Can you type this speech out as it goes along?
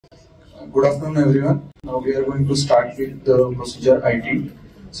Good afternoon, everyone. Now we are going to start with the procedure iTind.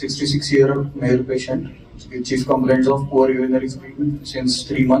 66-year male patient with chief complaints of poor urinary stream since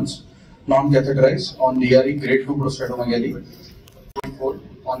 3 months, non-catheterized, on DRE grade 2 prostatomegaly.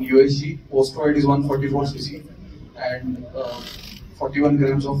 On USG, post-void is 144 cc and 41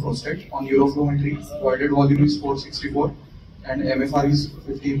 grams of prostate. On uroflowmetry, voided volume is 464 and MFR is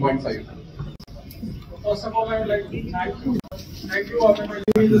 15.5. First of all, I would like to thank you for giving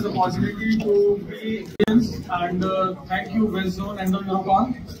me this opportunity to be here, and thank you West Zone and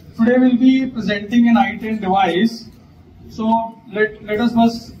Eurocon. Today we'll be presenting an iTind device. So let us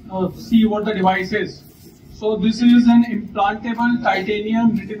first see what the device is. So this is an implantable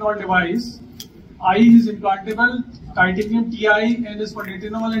titanium nitinol device. I is implantable, titanium TI, N is for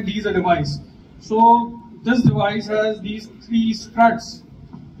nitinol, and D is a device. So this device has these 3 struts,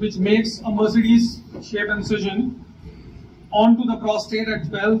 which makes a Mercedes shape incision onto the prostate at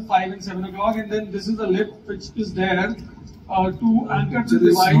 12, 5 and 7 o'clock, and then this is the lip which is there to anchor the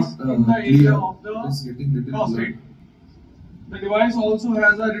device in the area of the prostate. The device also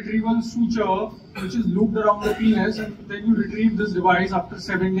has a retrieval suture which is looped around the penis, and then you retrieve this device after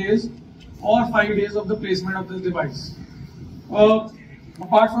 7 days or 5 days of the placement of this device.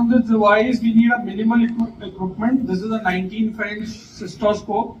 Apart from this device, we need a minimal equipment. This is a 19 French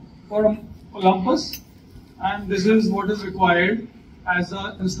cystoscope for Olympus, and this is what is required as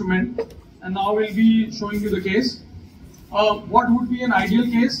an instrument. And now we'll be showing you the case. What would be an ideal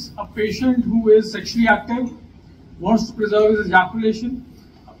case? A patient who is sexually active, wants to preserve his ejaculation,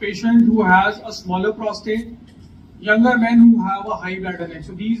 a patient who has a smaller prostate, younger men who have a high bladder neck.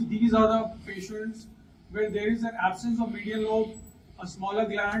 So these are the patients where there is an absence of median lobe, a smaller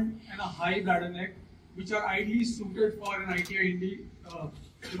gland and a high bladder neck, which are ideally suited for an iTind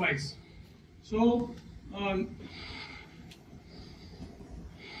device. So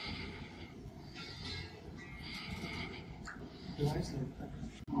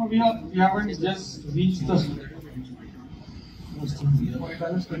we haven't just reached the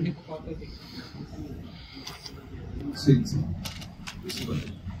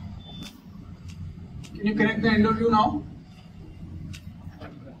Can you connect the endo view now?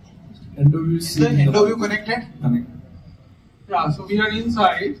 Is the endo view connected? Yeah, so we are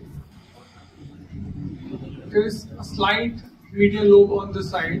inside. There is a slight medial lobe on this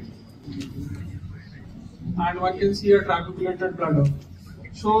side, and one can see a trabeculated bladder.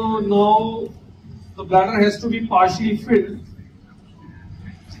 So now the bladder has to be partially filled.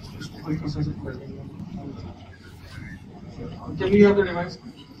 Can we have the device?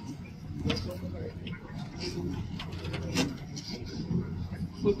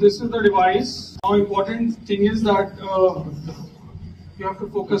 So this is the device. Now important thing is that you have to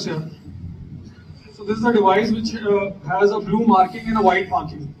focus here. So this is the device which has a blue marking and a white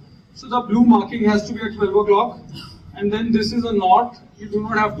marking. So the blue marking has to be at 12 o'clock, and then this is a knot. You do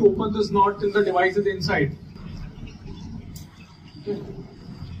not have to open this knot till the device is inside. Okay.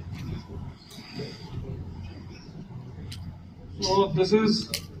 So this is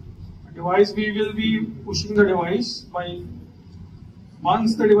a device. We will be pushing the device by.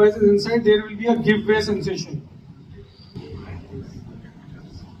 Once the device is inside, there will be a give way sensation.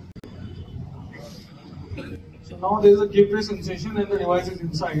 So now there is a give way sensation and the device is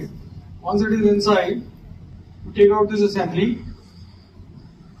inside. Once it is inside, you take out this assembly.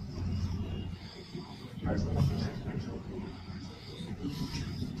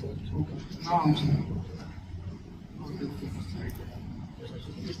 Now,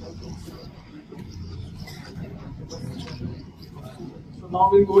 now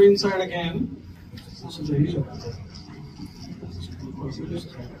we'll go inside again. So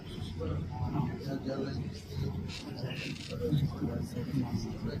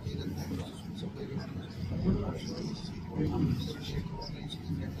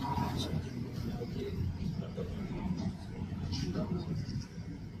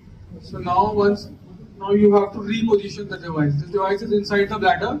now you have to reposition the device. This device is inside the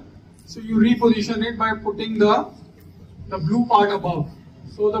bladder, so you reposition it by putting the blue part above.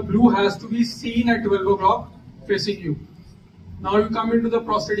 So the blue has to be seen at 12 o'clock facing you. Now you come into the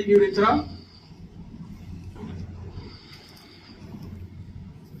prostatic urethra.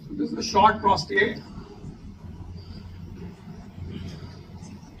 So this is the short prostate.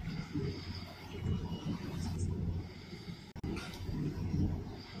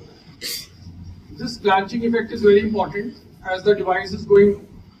 This blanching effect is very important as the device is going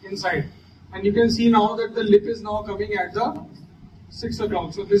inside. And you can see now that the lip is now coming at the 6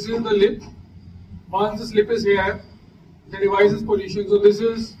 o'clock. So this is the lip. Once this lip is here, the device is positioned. So this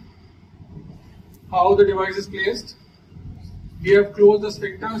is how the device is placed. we have closed the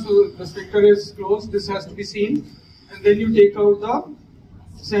sphincter, so the sphincter is closed, this has to be seen, and then you take out the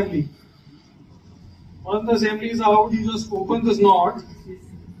assembly. Once the assembly is out, you just open this knot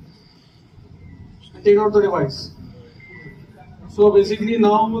and take out the device. So basically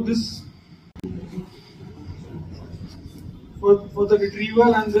now this, for the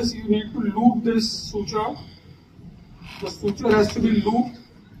retrieval and this, you need to loop this suture. The suture has to be looped,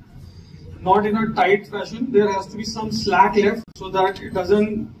 not in a tight fashion. There has to be some slack left so that it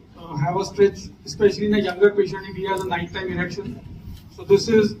doesn't have a stretch, especially in a younger patient if he has a nighttime erection. So this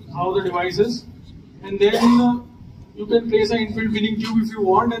is how the device is. And then you can place an infant feeding tube if you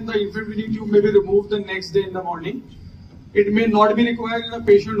want, and the infant feeding tube may be removed the next day in the morning. It may not be required in a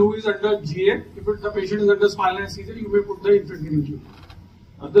patient who is under GA. If the patient is under spinal anesthesia, you may put the infant feeding tube.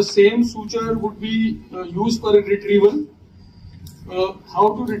 The same suture would be used for a retrieval.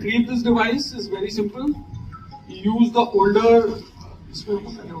 How to retrieve this device is very simple. You use the older, so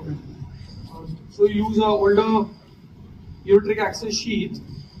you use a older ureteric access sheath.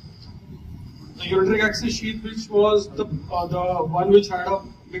 The ureteric access sheath, which was the one which had a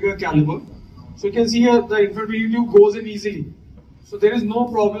bigger caliber. So you can see here the infant feeding tube goes in easily. So there is no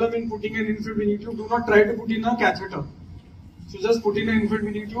problem in putting an infant feeding tube. Do not try to put in a catheter. So just put in an infant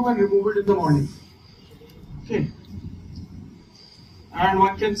feeding tube and remove it in the morning. Okay. And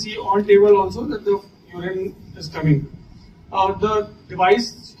one can see on table also that the urine is coming. The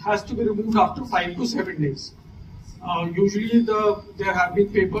device has to be removed after 5 to 7 days. Usually there have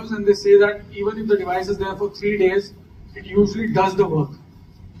been papers and they say that even if the device is there for 3 days, it usually does the work.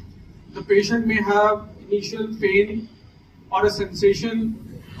 The patient may have initial pain or a sensation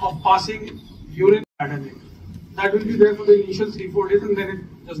of passing urine at a neck. That will be there for the initial 3-4 days and then it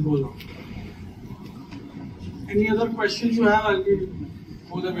just goes on. Any other questions you have, I'll be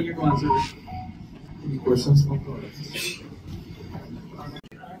more than willing to answer it. Any questions from the audience?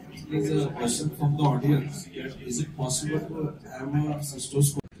 There is a question from the audience. Is it possible to have a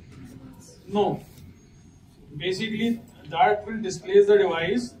cystoscope? No. Basically, that will displace the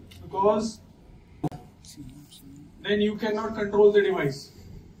device because then you cannot control the device.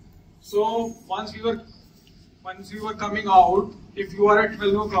 So once we were coming out, if you are at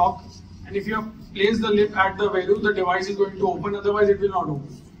 12 o'clock and if you have placed the lip at the value, the device is going to open, otherwise it will not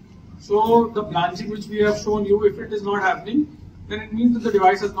open. So the blanching which we have shown you, if it is not happening, then it means that the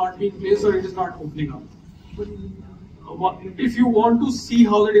device has not been placed or it is not opening up. If you want to see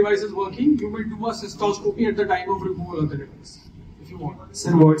how the device is working, you will do a cystoscopy at the time of removal of the device. If you want.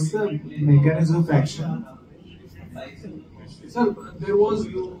 Sir, what's the mechanism of action? Sir, there was,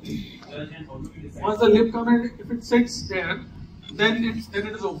 once the lip comes in, if it sits there, then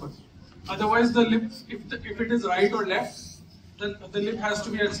it is open. Otherwise, the lip, if it is right or left, then the lip has to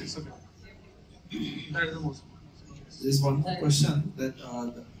be at 6 o'clock. That is the most. There is one more question that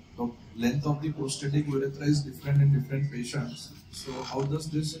the length of the prostatic urethra is different in different patients. So how does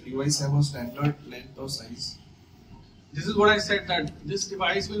this device have a standard length or size? This is what I said, that this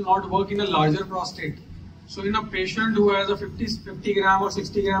device will not work in a larger prostate. So in a patient who has a 50 gram or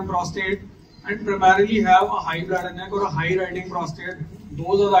 60 gram prostate and primarily have a high bladder neck or a high riding prostate,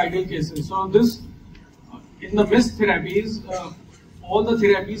 those are the ideal cases. So this, in the missed therapies, all the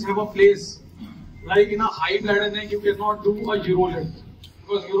therapies have a place. Like in a high bladder neck, you cannot do a urolift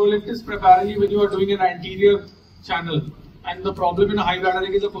because urolift is primarily when you are doing an anterior channel, and the problem in a high bladder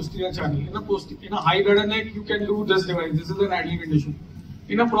neck is a posterior channel. In a high bladder neck, you can do this device. This is an ideal condition.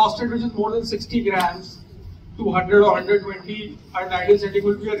 In a prostate which is more than 60 grams to 100 or 120, an ideal setting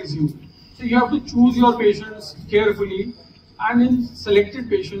will be a reshape. So you have to choose your patients carefully, and in selected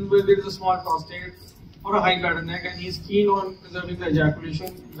patients where there is a small prostate or a high bladder neck and he is keen on preserving the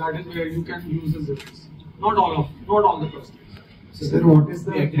ejaculation, that is where you can use this device. Not all the prostates. So, sir, what is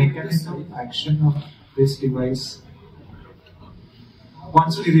the mechanism of action of this device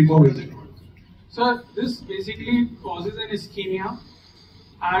once we remove it? So this basically causes an ischemia,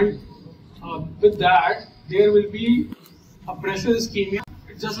 and with that there will be a pressure ischemia.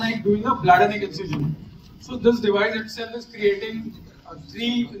 It's just like doing a bladder neck incision. So this device itself is creating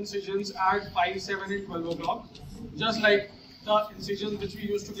 3 incisions at 5, 7 and 12 o'clock, just like the incisions which we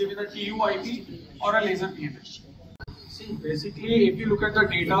used to give in a TUIP or a laser PNH. See, basically if you look at the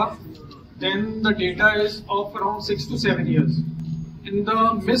data, then the data is of around 6 to 7 years. In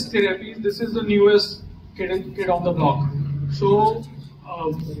the missed therapies, this is the newest kid on the block. So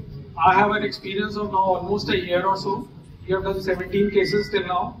I have an experience of now almost a year or so. We have done 17 cases till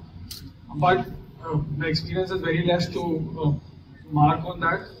now, but the experience is very less to mark on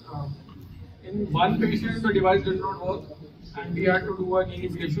that. In one patient, the device did not work and we had to do a knee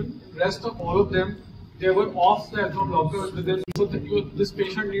inflation. Rest of all of them, they were off the alpha blocker within, so this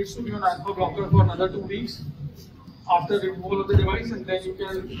patient needs to be on alpha blocker for another 2 weeks after removal of the device, and then you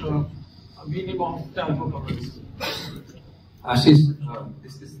can wean him off the alpha blockers. Ashish,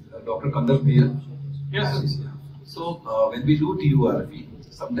 this is Dr. Kandarp here. Yes, Ashish, yeah. So when we do TURP,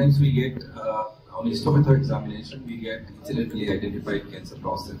 sometimes we get on histopatho examination, we get incidentally identified cancer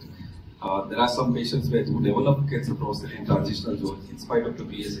prostate. There are some patients who develop cancer prostate in transitional zone in spite of the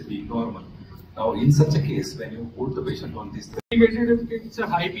PSA being normal. Now, in such a case, when you put the patient on this, it's a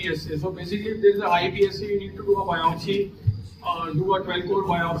high PSA. So basically, if there is a high PSA, you need to do a biopsy, do a 12-core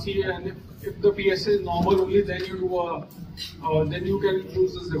biopsy, and if the PSA is normal only, then you do then you can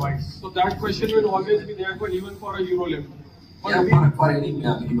use this device. So that question will always be there, even for a urologist. yeah, for any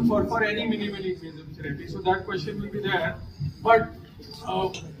minimum. For any minimally invasive therapy. So that question will be there. But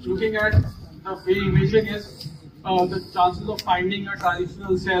looking at the way imaging is, the chances of finding a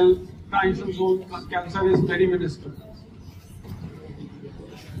transitional zone cancer is very minuscule.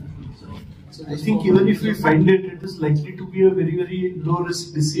 I think even if we find it, it is likely to be a very, very low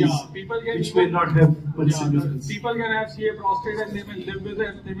risk disease, which may not have much significance. People can have CA prostate and they may live with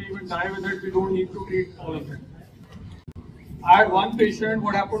it, they may even die with it. We don't need to treat all of it. I had one patient,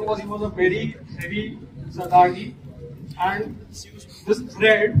 what happened was he was a very heavy Zadagi, and this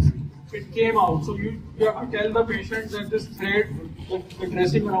thread, it came out. So you have to tell the patient that this thread, the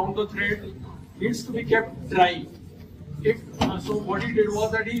dressing around the thread needs to be kept dry. So what he did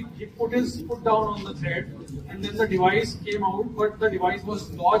was that he put his foot down on the thread, and then the device came out, but the device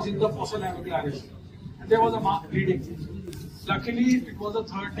was lodged in the fossa navicularis, and there was a marked bleeding. Luckily, it was the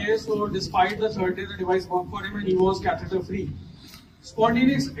 3rd day, so despite the 3rd day, the device worked for him and he was catheter free.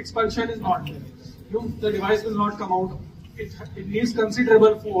 Spontaneous expulsion is not there. The device will not come out. It needs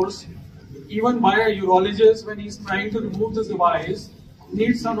considerable force. Even by a urologist, when he's trying to remove this device,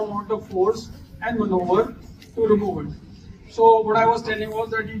 needs some amount of force and maneuver to remove it. So what I was telling was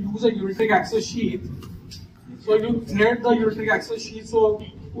that you use a ureteric access sheath. So you thread the ureteric access sheath. So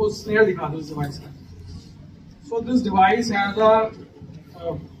was snare dikha this device. So this device has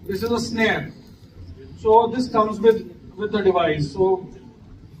this is a snare. So this comes with the device. So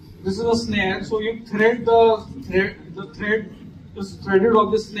this is a snare. So you thread the thread is threaded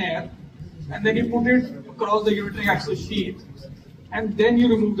on the snare, and then you put it across the ureteric access sheath, and then you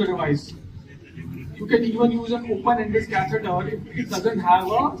remove the device. You can even use an open-ended catheter if it doesn't have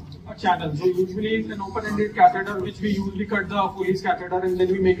a channel. So usually an open-ended catheter, which we usually cut the Foley's catheter and then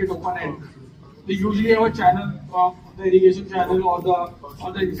we make it open-end. They usually have a channel, the irrigation channel or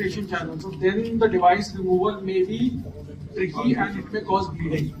the infection channel. So then the device removal may be tricky and it may cause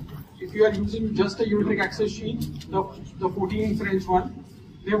bleeding. If you are using just a ureteric access sheath, the 14 French one,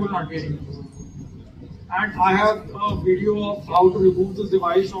 they will not be any use. And I have a video of how to remove this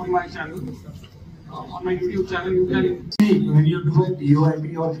device on my channel. On my YouTube channel, you can see when you do a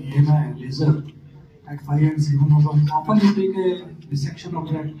TURP or EMI laser at 5 and 7 o'clock, often you take a dissection of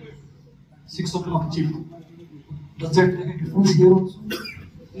that 6 o'clock chip. Does that make a difference here also?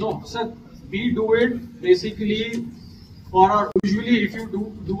 No, sir. We do it basically for our, usually if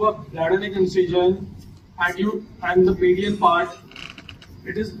you do a bladder neck incision and the median part,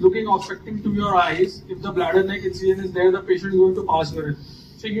 it is looking obstructing to your eyes. If the bladder neck incision is there, the patient is going to pass urine.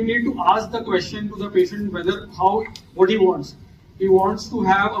 So you need to ask the question to the patient what he wants. He wants to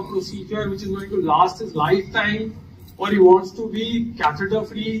have a procedure which is going to last his lifetime, or he wants to be catheter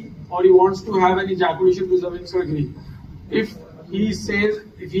free, or he wants to have an ejaculation preserving surgery. If he says,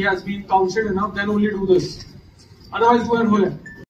 if he has been counseled enough, then only do this. Otherwise, go and hold it.